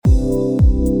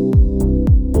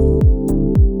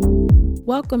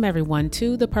Welcome, everyone,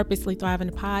 to the Purposely Thriving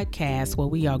podcast, where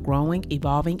we are growing,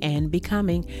 evolving, and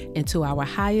becoming into our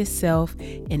highest self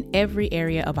in every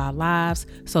area of our lives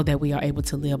so that we are able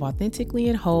to live authentically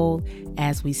and whole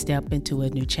as we step into a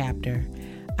new chapter.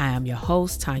 I am your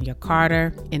host, Tanya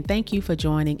Carter, and thank you for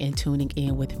joining and tuning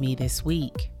in with me this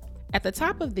week. At the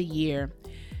top of the year,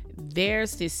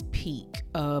 there's this peak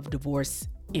of divorce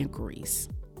inquiries,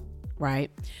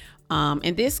 right?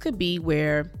 And this could be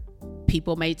where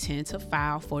people may tend to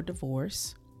file for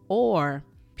divorce or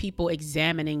people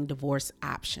examining divorce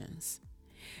options.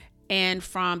 And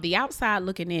from the outside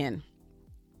looking in,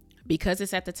 because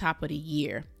it's at the top of the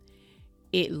year,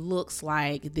 it looks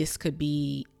like this could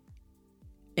be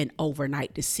an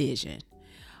overnight decision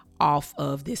off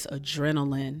of this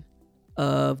adrenaline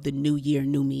of the new year,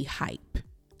 new me hype.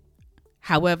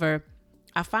 However,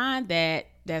 I find that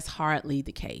that's hardly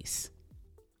the case.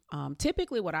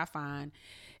 Typically what I find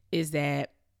is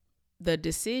that the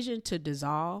decision to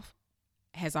dissolve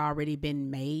has already been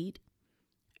made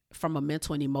from a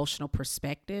mental and emotional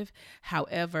perspective.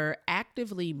 However,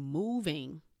 actively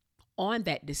moving on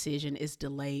that decision is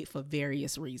delayed for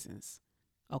various reasons.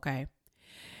 Okay.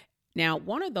 Now,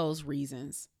 one of those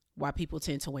reasons why people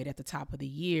tend to wait at the top of the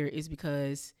year is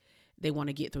because they want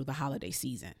to get through the holiday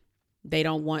season. They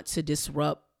don't want to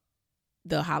disrupt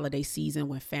the holiday season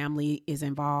when family is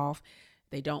involved.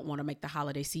 They don't want to make the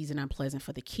holiday season unpleasant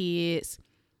for the kids.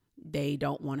 They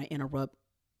don't want to interrupt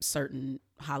certain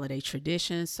holiday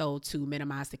traditions. So to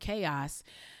minimize the chaos,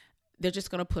 they're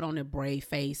just going to put on a brave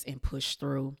face and push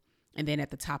through. And then at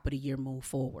the top of the year, move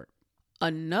forward.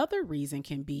 Another reason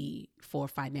can be for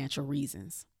financial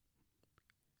reasons.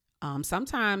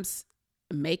 Sometimes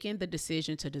making the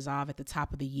decision to dissolve at the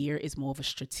top of the year is more of a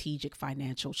strategic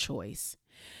financial choice,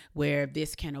 where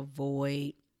this can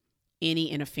avoid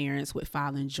any interference with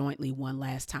filing jointly one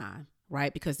last time,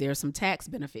 right? Because there are some tax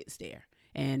benefits there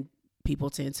and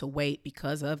people tend to wait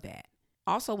because of that.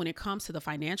 Also, when it comes to the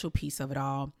financial piece of it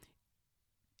all,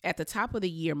 at the top of the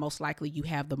year, most likely you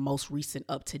have the most recent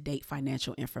up-to-date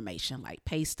financial information like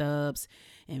pay stubs,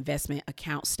 investment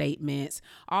account statements,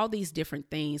 all these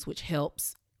different things, which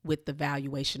helps with the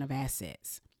valuation of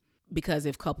assets. Because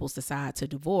if couples decide to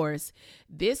divorce,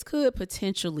 this could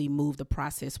potentially move the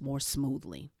process more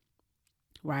smoothly.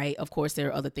 Right? Of course, there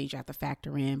are other things you have to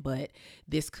factor in, but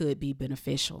this could be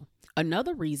beneficial.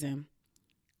 Another reason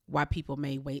why people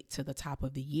may wait to the top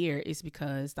of the year is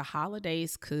because the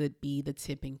holidays could be the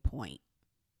tipping point.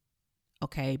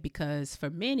 Okay? Because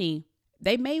for many,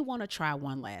 they may want to try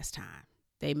one last time.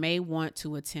 They may want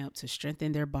to attempt to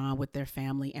strengthen their bond with their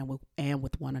family and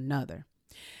with one another.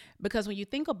 Because when you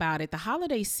think about it, the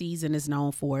holiday season is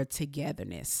known for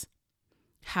togetherness.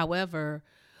 However,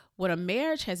 when a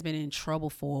marriage has been in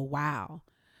trouble for a while,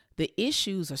 the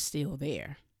issues are still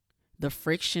there. The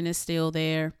friction is still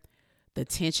there. The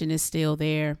tension is still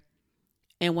there.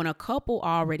 And when a couple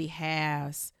already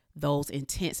has those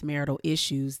intense marital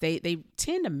issues, they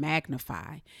tend to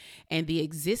magnify, and the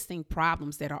existing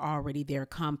problems that are already there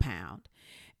compound.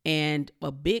 And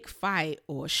a big fight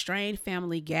or a strained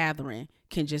family gathering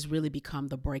can just really become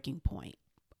the breaking point.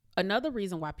 Another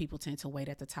reason why people tend to wait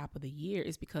at the top of the year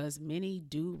is because many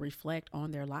do reflect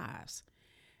on their lives.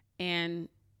 And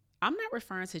I'm not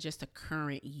referring to just the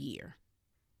current year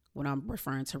when I'm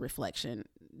referring to reflection.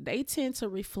 They tend to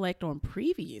reflect on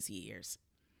previous years.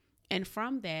 And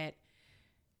from that,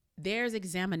 there's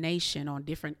examination on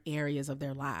different areas of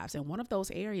their lives. And one of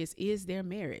those areas is their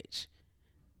marriage.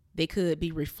 They could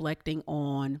be reflecting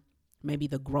on maybe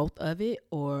the growth of it,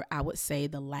 or I would say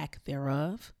the lack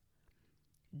thereof.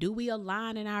 Do we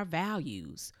align in our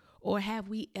values, or have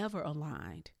we ever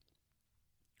aligned?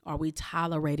 Are we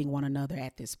tolerating one another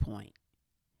at this point?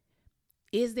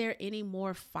 Is there any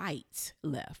more fight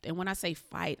left? And when I say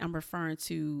fight, I'm referring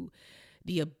to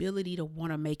the ability to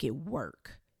want to make it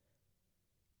work.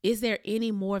 Is there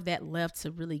any more of that left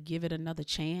to really give it another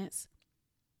chance?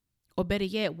 Or better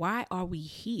yet, why are we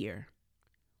here?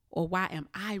 Or why am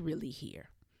I really here?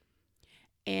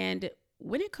 And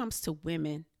when it comes to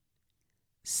women,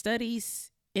 studies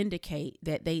indicate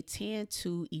that they tend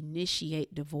to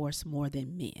initiate divorce more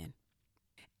than men.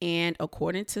 And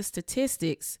according to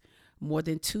statistics, more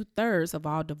than 2/3 of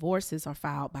all divorces are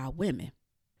filed by women.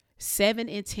 7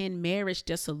 in 10 marriage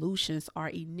dissolutions are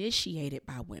initiated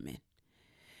by women.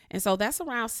 And so that's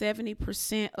around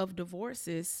 70% of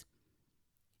divorces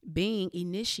being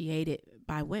initiated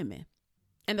by women.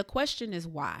 And the question is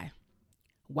why?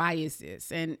 Why is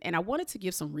this? And I wanted to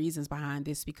give some reasons behind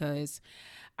this because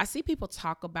I see people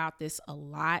talk about this a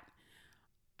lot.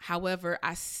 However,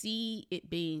 I see it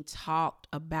being talked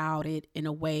about it in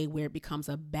a way where it becomes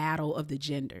a battle of the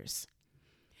genders.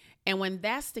 And when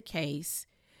that's the case,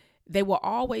 they will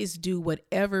always do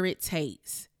whatever it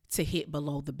takes to hit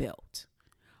below the belt,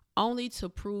 only to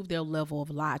prove their level of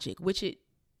logic, which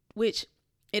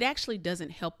it actually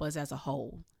doesn't help us as a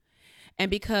whole. And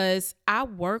because I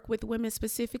work with women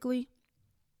specifically,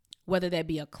 whether that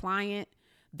be a client,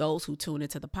 those who tune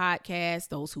into the podcast,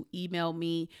 those who email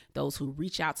me, those who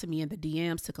reach out to me in the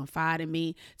DMs to confide in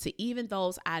me, to even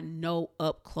those I know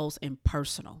up close and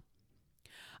personal,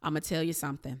 I'm going to tell you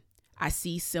something. I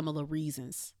see similar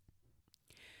reasons.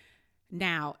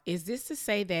 Now, is this to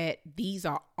say that these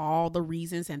are all the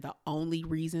reasons and the only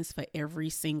reasons for every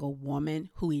single woman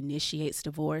who initiates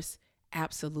divorce?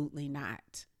 Absolutely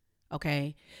not.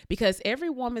 Okay? Because every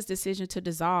woman's decision to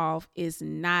dissolve is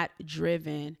not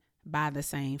driven by the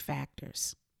same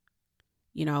factors.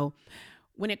 You know,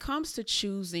 when it comes to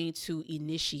choosing to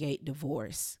initiate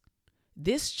divorce,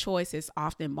 this choice is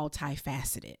often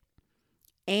multifaceted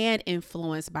and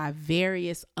influenced by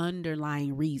various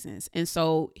underlying reasons. And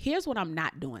so here's what I'm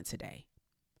not doing today.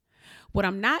 What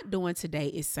I'm not doing today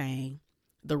is saying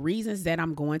the reasons that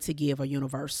I'm going to give are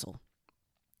universal.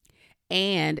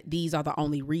 And these are the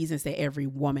only reasons that every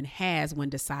woman has when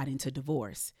deciding to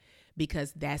divorce,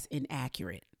 because that's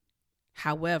inaccurate.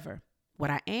 However, what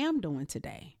I am doing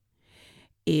today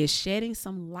is shedding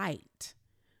some light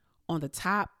on the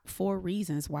top 4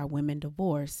 reasons why women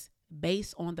divorce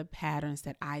based on the patterns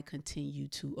that I continue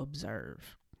to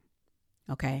observe.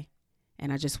 Okay?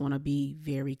 And I just want to be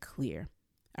very clear.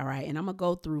 All right? And I'm going to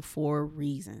go through 4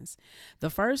 reasons. The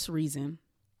first reason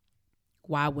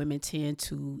why women tend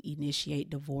to initiate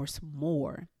divorce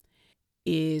more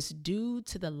is due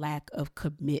to the lack of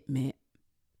commitment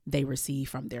they receive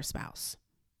from their spouse.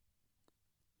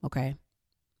 Okay?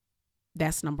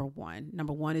 That's number 1.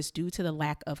 Number 1 is due to the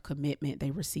lack of commitment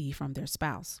they receive from their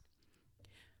spouse.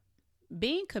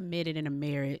 Being committed in a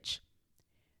marriage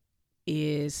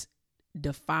is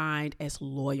defined as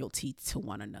loyalty to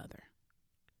one another,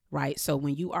 right? So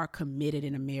when you are committed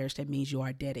in a marriage, that means you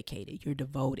are dedicated, you're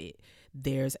devoted.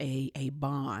 There's a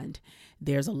bond.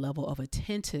 There's a level of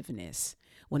attentiveness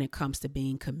when it comes to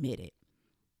being committed,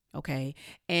 okay?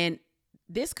 And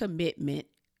this commitment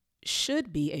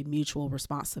should be a mutual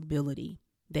responsibility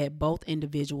that both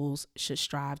individuals should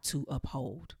strive to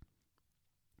uphold.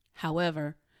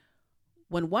 However,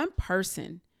 when one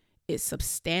person is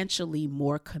substantially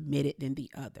more committed than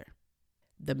the other,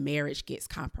 the marriage gets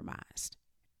compromised.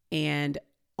 And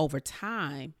over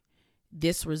time,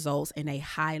 this results in a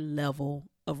high level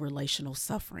of relational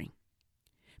suffering.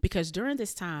 Because during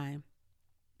this time,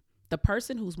 the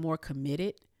person who's more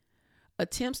committed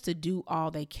attempts to do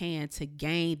all they can to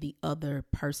gain the other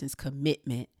person's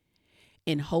commitment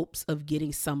in hopes of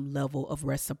getting some level of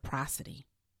reciprocity.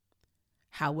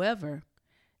 However,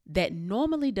 that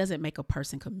normally doesn't make a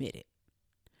person committed.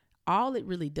 All it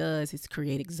really does is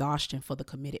create exhaustion for the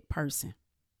committed person.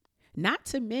 Not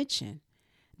to mention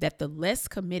that the less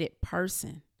committed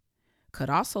person could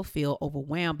also feel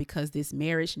overwhelmed because this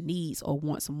marriage needs or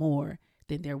wants more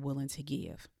than they're willing to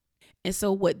give. And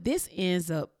so what this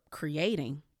ends up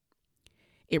creating,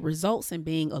 it results in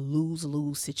being a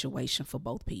lose-lose situation for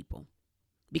both people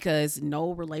because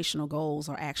no relational goals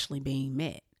are actually being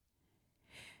met.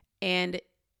 And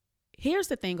here's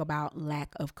the thing about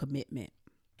lack of commitment.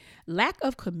 Lack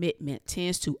of commitment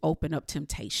tends to open up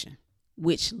temptation,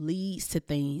 which leads to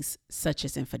things such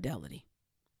as infidelity.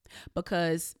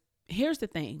 Because here's the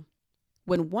thing,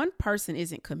 when one person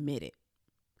isn't committed,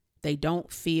 they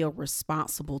don't feel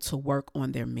responsible to work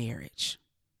on their marriage.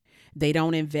 They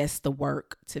don't invest the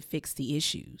work to fix the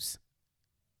issues.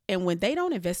 And when they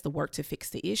don't invest the work to fix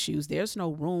the issues, there's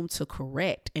no room to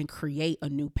correct and create a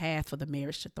new path for the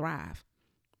marriage to thrive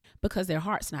because their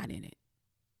heart's not in it.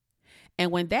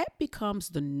 And when that becomes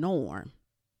the norm,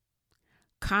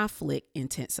 conflict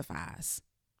intensifies.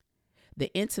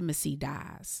 The intimacy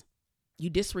dies. You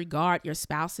disregard your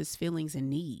spouse's feelings and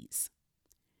needs.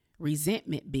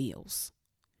 Resentment builds.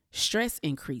 Stress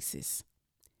increases.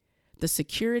 The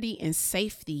security and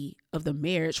safety of the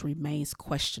marriage remains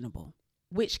questionable,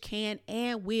 which can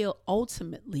and will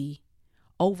ultimately,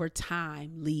 over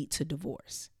time, lead to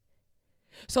divorce.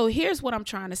 So here's what I'm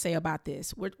trying to say about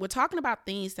this. We're talking about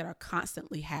things that are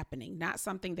constantly happening, not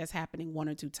something that's happening 1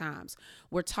 or 2 times.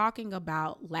 We're talking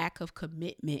about lack of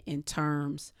commitment in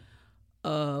terms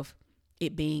of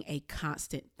it being a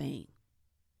constant thing.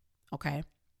 Okay.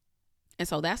 And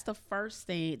so that's the first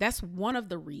thing. That's one of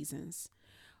the reasons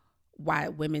why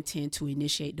women tend to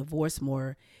initiate divorce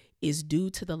more is due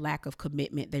to the lack of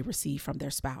commitment they receive from their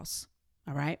spouse.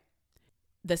 All right.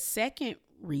 The second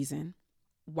reason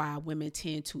why women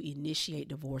tend to initiate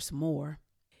divorce more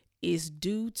is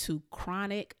due to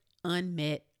chronic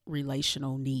unmet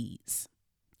relational needs.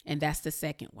 And that's the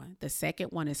second one. The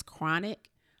second one is chronic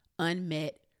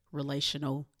unmet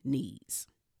relational needs.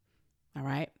 All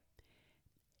right.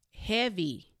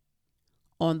 Heavy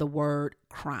on the word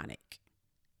chronic,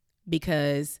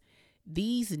 because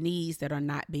these needs that are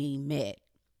not being met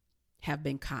have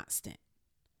been constant.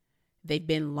 They've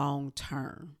been long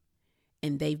term,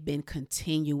 and they've been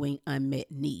continuing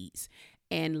unmet needs.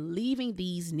 And leaving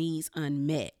these needs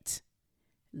unmet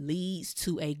leads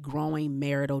to a growing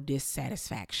marital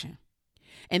dissatisfaction.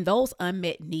 And those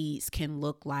unmet needs can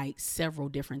look like several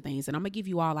different things. And I'm going to give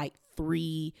you all like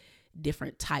 3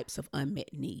 different types of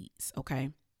unmet needs,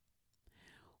 okay?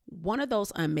 One of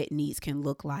those unmet needs can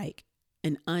look like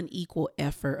an unequal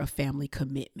effort of family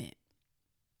commitment,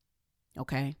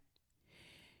 okay?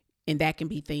 And that can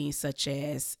be things such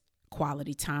as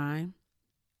quality time,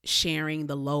 sharing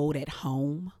the load at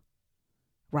home,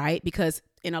 right? Because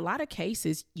in a lot of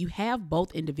cases, you have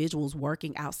both individuals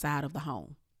working outside of the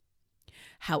home.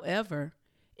 However,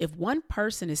 if one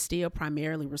person is still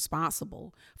primarily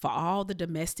responsible for all the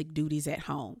domestic duties at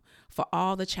home, for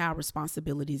all the child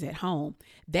responsibilities at home,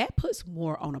 that puts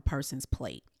more on a person's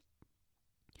plate.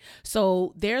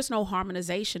 So there's no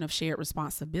harmonization of shared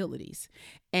responsibilities,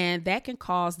 and that can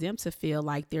cause them to feel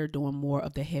like they're doing more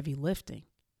of the heavy lifting.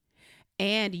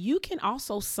 And you can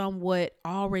also somewhat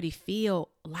already feel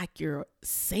like you're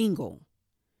single,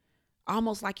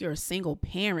 almost like you're a single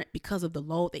parent because of the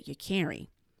load that you're carrying.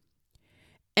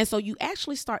 And so you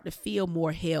actually start to feel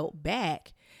more held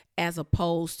back as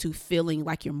opposed to feeling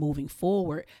like you're moving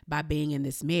forward by being in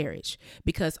this marriage,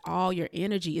 because all your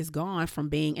energy is gone from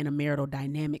being in a marital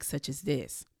dynamic such as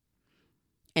this.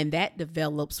 And that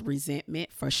develops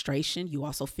resentment, frustration. You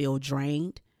also feel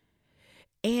drained.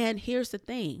 And here's the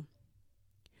thing.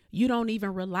 You don't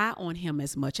even rely on him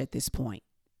as much at this point.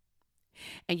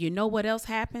 And you know what else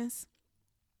happens?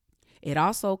 It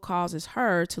also causes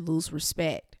her to lose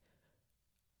respect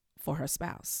for her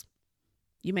spouse.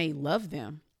 You may love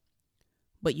them,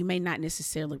 but you may not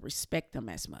necessarily respect them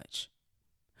as much.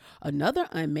 Another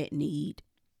unmet need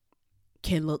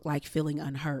can look like feeling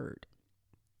unheard.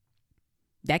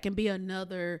 That can be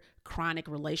another chronic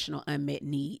relational unmet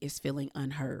need, is feeling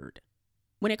unheard.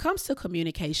 When it comes to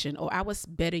communication, or I would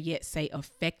better yet say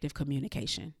effective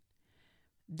communication,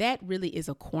 that really is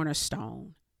a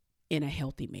cornerstone in a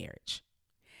healthy marriage.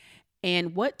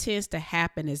 And what tends to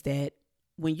happen is that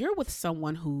when you're with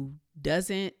someone who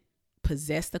doesn't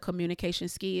possess the communication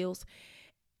skills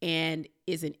and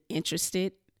isn't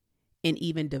interested in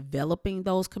even developing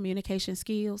those communication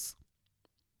skills,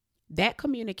 that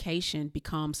communication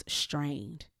becomes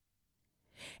strained.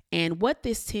 And what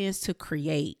this tends to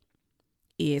create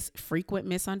is frequent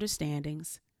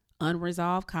misunderstandings,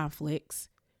 unresolved conflicts,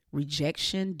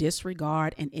 rejection,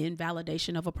 disregard, and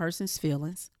invalidation of a person's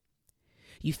feelings.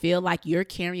 You feel like you're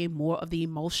carrying more of the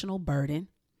emotional burden,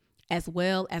 as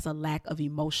well as a lack of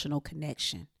emotional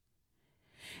connection.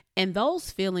 And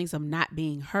those feelings of not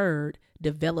being heard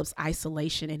develops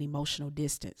isolation and emotional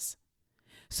distance.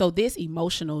 So this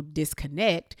emotional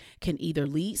disconnect can either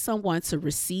lead someone to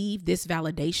receive this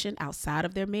validation outside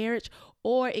of their marriage,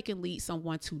 or it can lead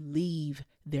someone to leave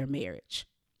their marriage.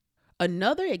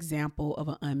 Another example of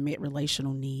an unmet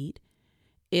relational need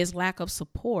is lack of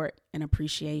support and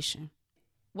appreciation.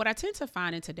 What I tend to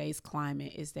find in today's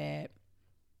climate is that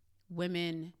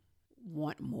women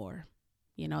want more.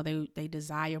 You know, they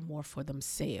desire more for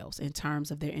themselves in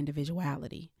terms of their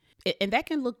individuality. And that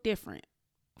can look different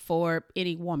for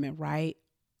any woman, right?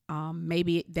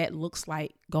 Maybe that looks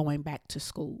like going back to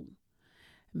school.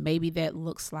 Maybe that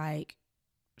looks like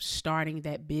starting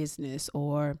that business,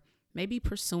 or maybe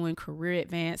pursuing career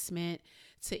advancement,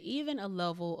 to even a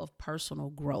level of personal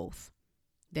growth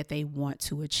that they want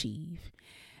to achieve.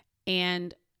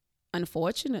 And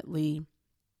unfortunately,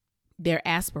 their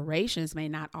aspirations may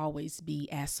not always be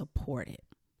as supported.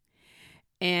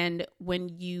 And when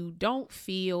you don't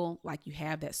feel like you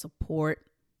have that support,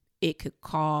 it could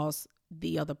cause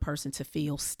the other person to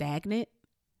feel stagnant,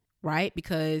 right?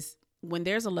 Because when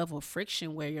there's a level of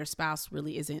friction where your spouse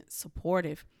really isn't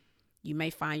supportive, you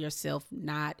may find yourself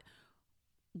not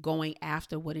going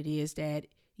after what it is that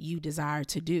you desire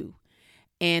to do.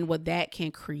 And what that can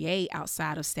create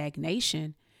outside of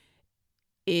stagnation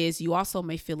is you also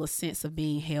may feel a sense of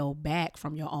being held back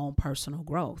from your own personal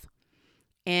growth.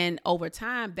 And over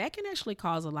time, that can actually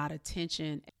cause a lot of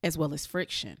tension as well as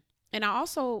friction. And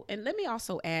let me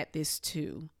also add this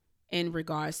too, in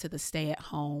regards to the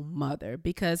stay-at-home mother,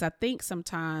 because I think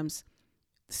sometimes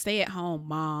stay-at-home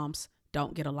moms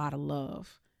don't get a lot of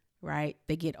love, right?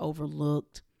 They get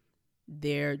overlooked.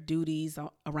 Their duties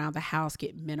around the house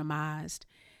get minimized.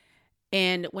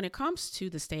 And when it comes to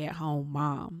the stay-at-home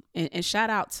mom, and shout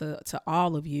out to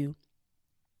all of you,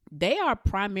 they are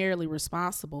primarily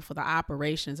responsible for the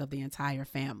operations of the entire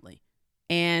family.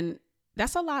 And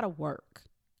that's a lot of work,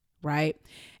 right?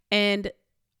 And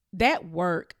that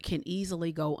work can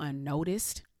easily go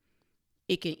unnoticed.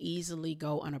 It can easily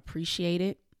go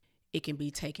unappreciated. It can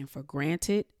be taken for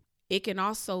granted. It can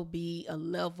also be a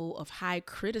level of high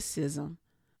criticism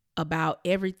about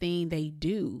everything they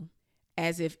do,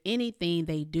 as if anything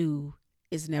they do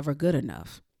is never good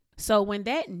enough. So when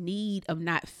that need of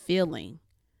not feeling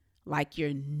like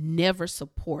you're never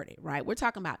supported, right? We're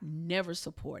talking about never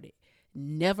supported,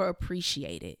 never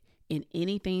appreciated in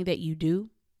anything that you do,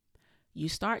 you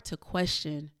start to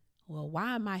question, well,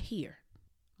 why am I here?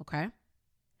 Okay.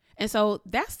 And so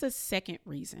that's the second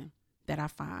reason that I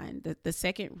find that the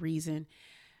second reason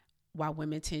why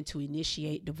women tend to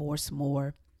initiate divorce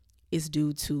more is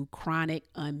due to chronic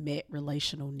unmet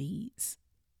relational needs.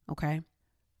 Okay.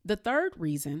 The third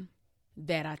reason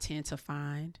that I tend to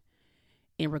find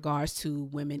in regards to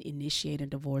women initiating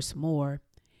divorce more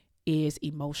is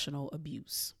emotional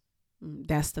abuse.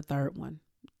 That's the third one.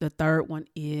 The third one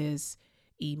is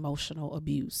emotional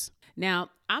abuse. Now,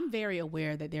 I'm very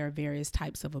aware that there are various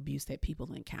types of abuse that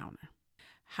people encounter.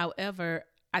 However,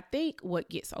 I think what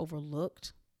gets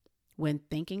overlooked when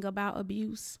thinking about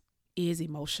abuse is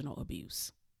emotional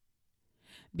abuse,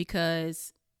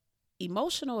 because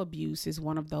emotional abuse is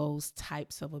one of those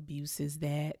types of abuses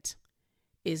that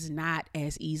is not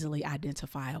as easily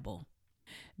identifiable,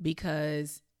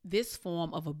 because this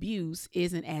form of abuse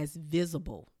isn't as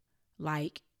visible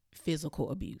like physical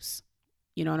abuse.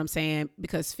 You know what I'm saying?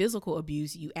 Because physical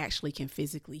abuse, you actually can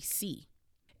physically see.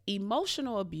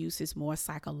 Emotional abuse is more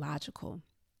psychological,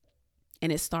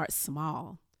 and it starts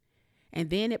small and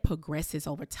then it progresses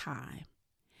over time.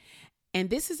 And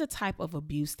this is a type of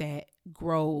abuse that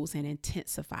grows and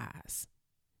intensifies.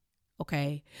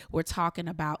 Okay. We're talking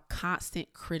about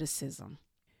constant criticism,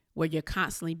 where you're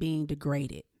constantly being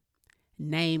degraded,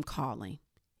 name calling,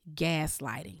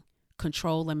 gaslighting,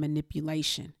 control and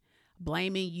manipulation,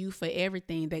 blaming you for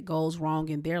everything that goes wrong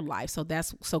in their life.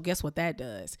 So guess what that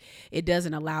does? It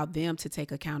doesn't allow them to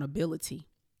take accountability.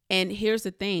 And here's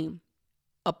the thing.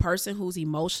 A person who's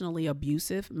emotionally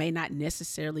abusive may not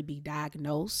necessarily be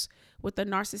diagnosed with a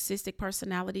narcissistic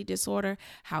personality disorder.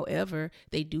 However,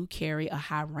 they do carry a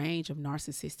high range of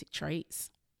narcissistic traits.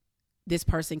 This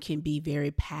person can be very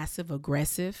passive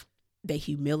aggressive. They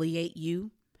humiliate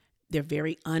you. They're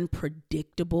very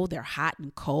unpredictable. They're hot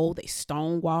and cold. They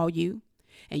stonewall you.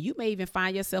 And you may even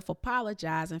find yourself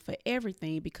apologizing for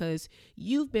everything because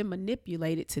you've been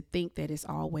manipulated to think that it's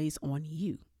always on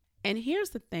you. And here's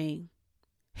the thing.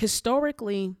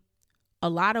 Historically, a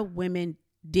lot of women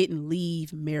didn't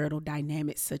leave marital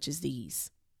dynamics such as these.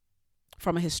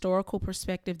 From a historical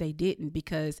perspective, they didn't,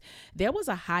 because there was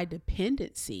a high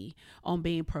dependency on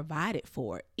being provided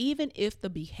for, even if the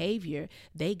behavior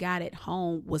they got at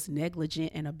home was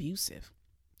negligent and abusive,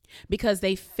 because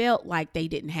they felt like they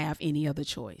didn't have any other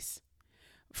choice.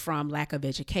 From lack of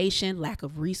education, lack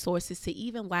of resources, to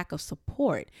even lack of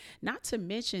support. Not to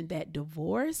mention that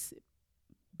divorce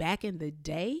back in the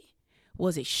day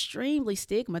was extremely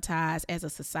stigmatized as a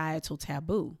societal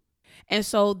taboo. And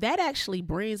so that actually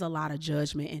brings a lot of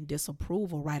judgment and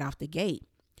disapproval right off the gate.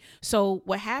 So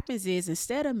what happens is,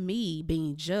 instead of me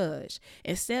being judged,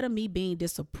 instead of me being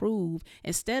disapproved,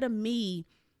 instead of me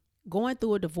going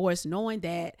through a divorce knowing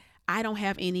that I don't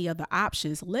have any other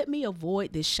options, let me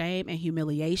avoid this shame and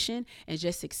humiliation and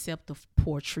just accept the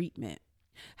poor treatment.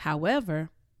 However,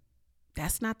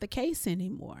 that's not the case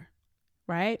anymore.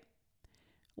 Right?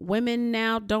 Women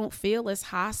now don't feel as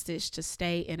hostage to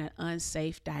stay in an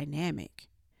unsafe dynamic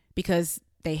because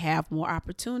they have more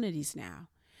opportunities now.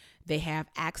 They have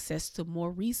access to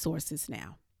more resources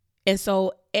now. And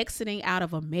so exiting out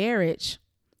of a marriage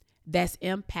that's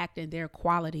impacting their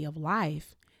quality of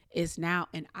life is now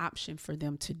an option for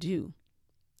them to do.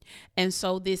 And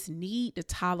so this need to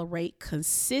tolerate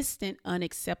consistent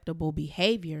unacceptable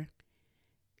behavior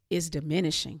is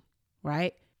diminishing,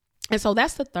 right? And so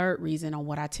that's the third reason on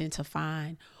what I tend to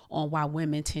find on why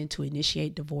women tend to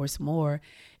initiate divorce more,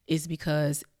 is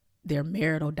because their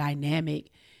marital dynamic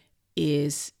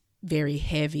is very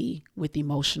heavy with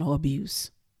emotional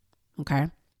abuse. Okay.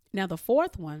 Now the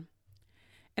fourth one,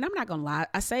 and I'm not going to lie,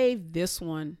 I saved this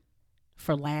one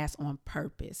for last on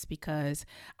purpose because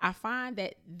I find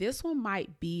that this one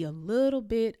might be a little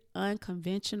bit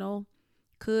unconventional,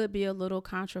 could be a little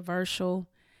controversial.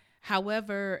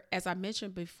 However, as I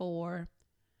mentioned before,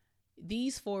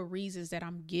 these 4 reasons that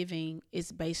I'm giving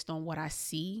is based on what I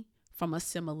see from a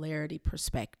similarity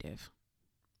perspective.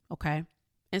 Okay.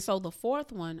 And so the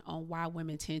fourth one on why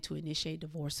women tend to initiate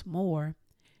divorce more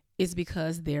is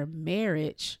because their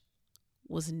marriage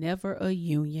was never a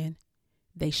union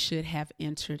they should have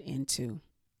entered into.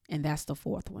 And that's the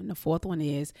fourth one. The fourth one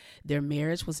is their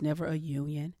marriage was never a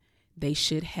union they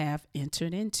should have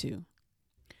entered into.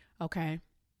 Okay.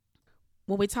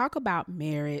 When we talk about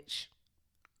marriage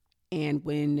and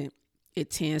when it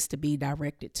tends to be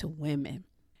directed to women,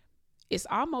 it's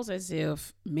almost as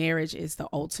if marriage is the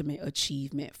ultimate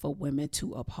achievement for women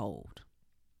to uphold.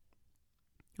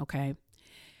 Okay.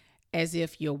 As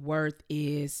if your worth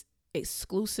is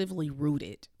exclusively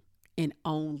rooted in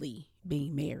only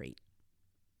being married.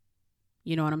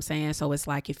 You know what I'm saying? So it's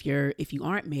like if you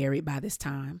aren't married by this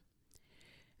time,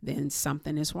 then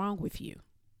something is wrong with you.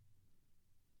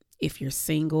 If you're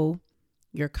single,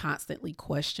 you're constantly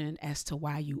questioned as to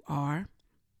why you are.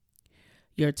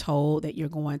 You're told that you're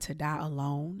going to die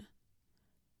alone.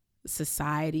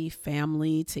 Society,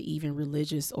 family, to even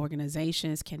religious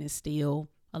organizations can instill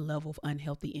a level of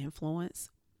unhealthy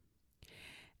influence.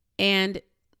 And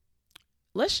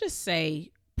let's just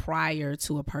say prior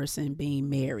to a person being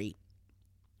married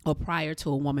or prior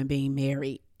to a woman being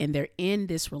married and they're in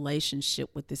this relationship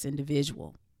with this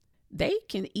individual, they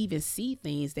can even see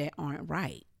things that aren't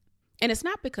right. And it's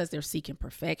not because they're seeking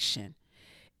perfection.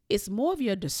 It's more of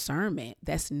your discernment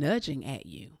that's nudging at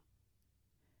you,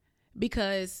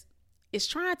 because it's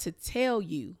trying to tell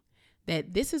you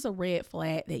that this is a red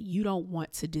flag that you don't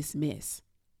want to dismiss.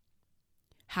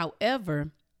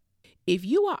 However, if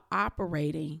you are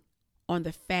operating on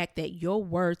the fact that your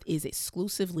worth is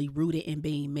exclusively rooted in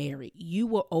being married, you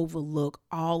will overlook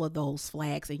all of those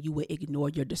flags and you will ignore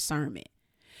your discernment.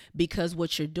 Because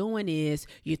what you're doing is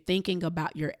you're thinking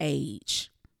about your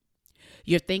age.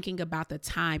 You're thinking about the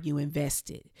time you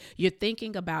invested. You're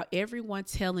thinking about everyone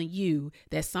telling you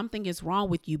that something is wrong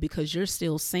with you because you're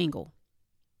still single.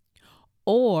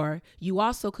 Or you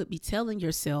also could be telling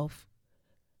yourself,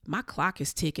 my clock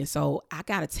is ticking, so I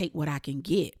got to take what I can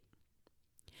get.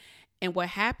 And what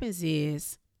happens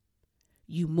is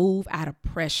you move out of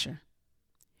pressure.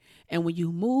 And when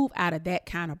you move out of that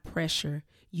kind of pressure,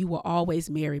 you will always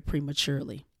marry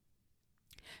prematurely.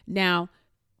 Now,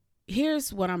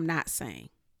 here's what I'm not saying.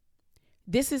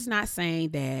 This is not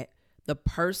saying that the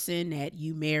person that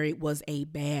you married was a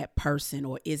bad person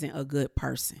or isn't a good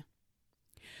person.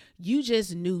 You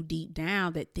just knew deep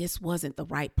down that this wasn't the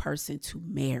right person to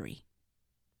marry.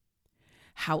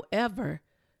 However,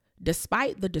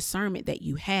 despite the discernment that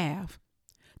you have,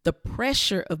 the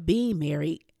pressure of being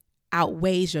married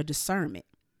outweighs your discernment.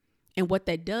 And what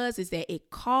that does is that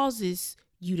it causes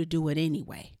you to do it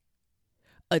anyway,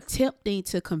 attempting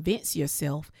to convince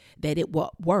yourself that it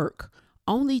will work,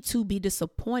 only to be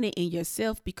disappointed in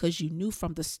yourself because you knew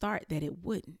from the start that it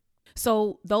wouldn't.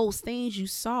 So those things you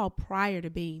saw prior to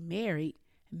being married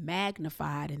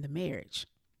magnified in the marriage.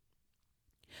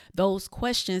 Those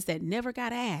questions that never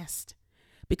got asked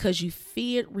because you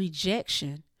feared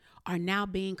rejection are now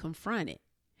being confronted.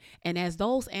 And as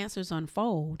those answers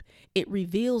unfold, it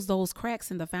reveals those cracks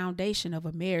in the foundation of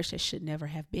a marriage that should never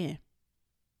have been.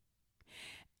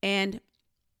 And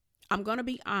I'm going to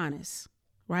be honest,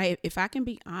 right? If I can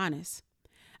be honest,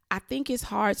 I think it's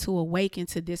hard to awaken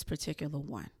to this particular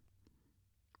one.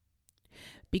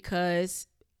 Because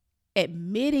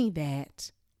admitting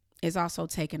that is also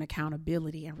taking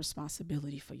accountability and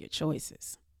responsibility for your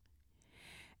choices.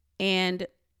 And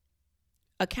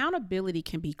accountability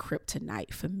can be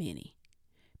kryptonite for many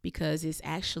because it's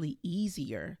actually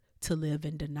easier to live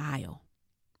in denial.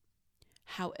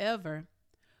 However,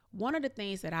 one of the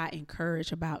things that I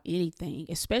encourage about anything,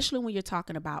 especially when you're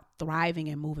talking about thriving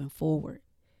and moving forward,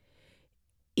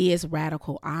 is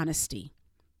radical honesty.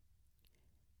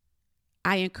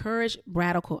 I encourage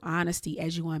radical honesty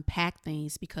as you unpack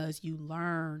things because you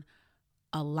learn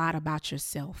a lot about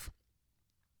yourself.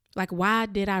 Like, why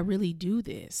did I really do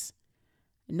this?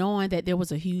 Knowing that there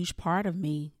was a huge part of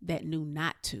me that knew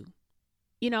not to.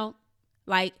 You know,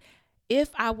 like if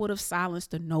I would have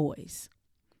silenced the noise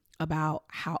about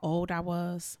how old I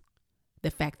was,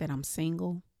 the fact that I'm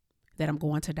single, that I'm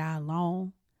going to die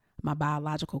alone, my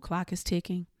biological clock is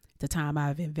ticking, the time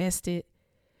I've invested,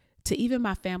 to even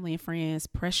my family and friends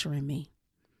pressuring me.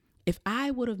 If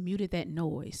I would have muted that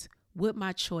noise, would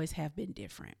my choice have been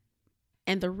different?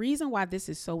 And the reason why this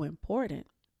is so important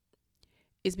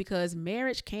is because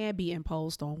marriage can be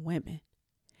imposed on women.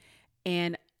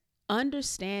 And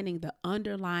understanding the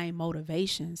underlying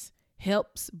motivations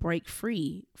helps break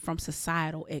free from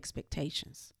societal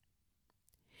expectations.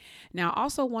 Now, I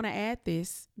also want to add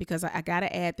this because I got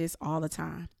to add this all the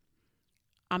time.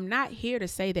 I'm not here to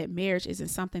say that marriage isn't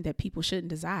something that people shouldn't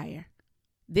desire.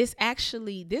 This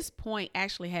point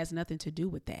actually has nothing to do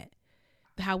with that.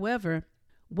 However,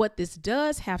 what this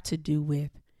does have to do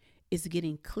with is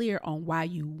getting clear on why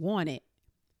you want it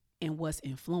and what's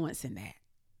influencing that.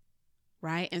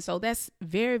 Right? And so that's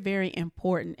very, very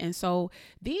important. And so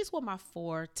these were my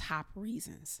 4 top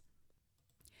reasons.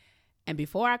 And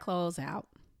before I close out,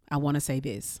 I want to say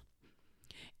this.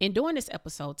 In doing this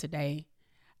episode today,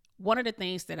 one of the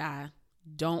things that I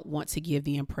don't want to give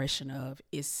the impression of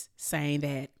is saying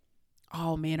that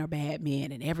all men are bad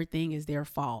men and everything is their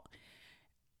fault.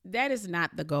 That is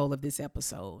not the goal of this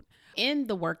episode. In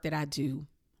the work that I do,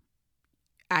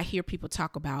 I hear people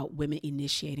talk about women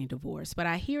initiating divorce, but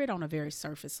I hear it on a very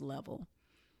surface level.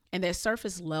 And that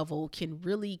surface level can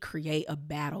really create a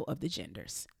battle of the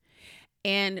genders.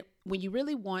 And when you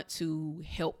really want to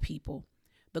help people,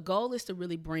 the goal is to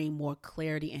really bring more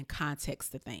clarity and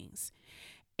context to things.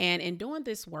 And in doing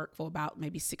this work for about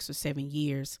maybe 6 or 7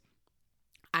 years,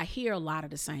 I hear a lot of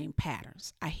the same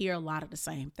patterns. I hear a lot of the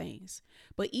same things.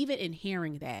 But even in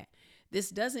hearing that, this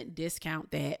doesn't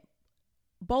discount that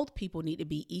both people need to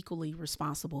be equally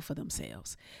responsible for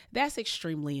themselves. That's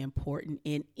extremely important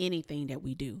in anything that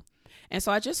we do. And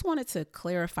so I just wanted to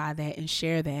clarify that and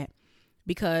share that,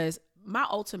 because my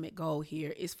ultimate goal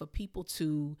here is for people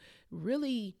to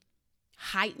really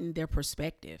heighten their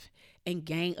perspective and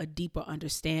gain a deeper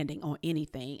understanding on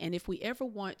anything. And if we ever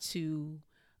want to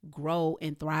grow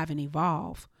and thrive and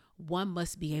evolve, one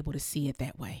must be able to see it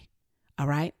that way. All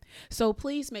right. So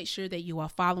please make sure that you are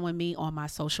following me on my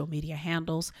social media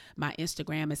handles. My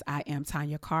Instagram is I am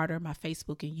Tanya Carter. My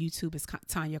Facebook and YouTube is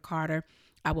Tanya Carter.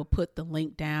 I will put the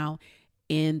link down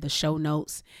in the show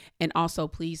notes. And also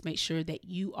please make sure that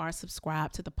you are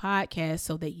subscribed to the podcast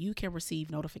so that you can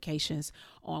receive notifications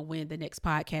on when the next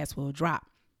podcast will drop.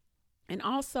 And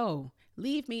also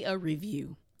leave me a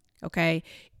review. Okay.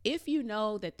 If you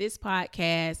know that this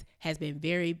podcast has been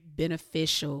very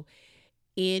beneficial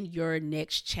in your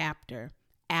next chapter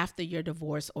after your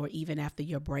divorce or even after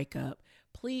your breakup,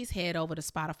 please head over to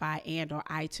Spotify and or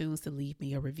iTunes to leave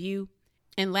me a review.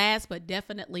 And last but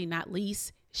definitely not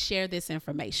least, share this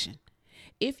information.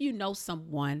 If you know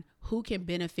someone who can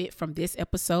benefit from this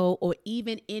episode or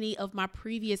even any of my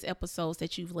previous episodes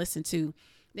that you've listened to,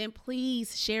 then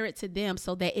please share it to them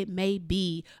so that it may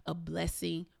be a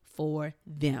blessing for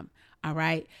them. All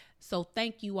right. So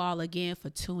thank you all again for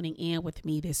tuning in with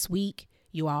me this week.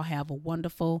 You all have a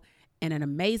wonderful and an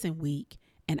amazing week,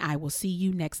 and I will see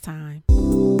you next time.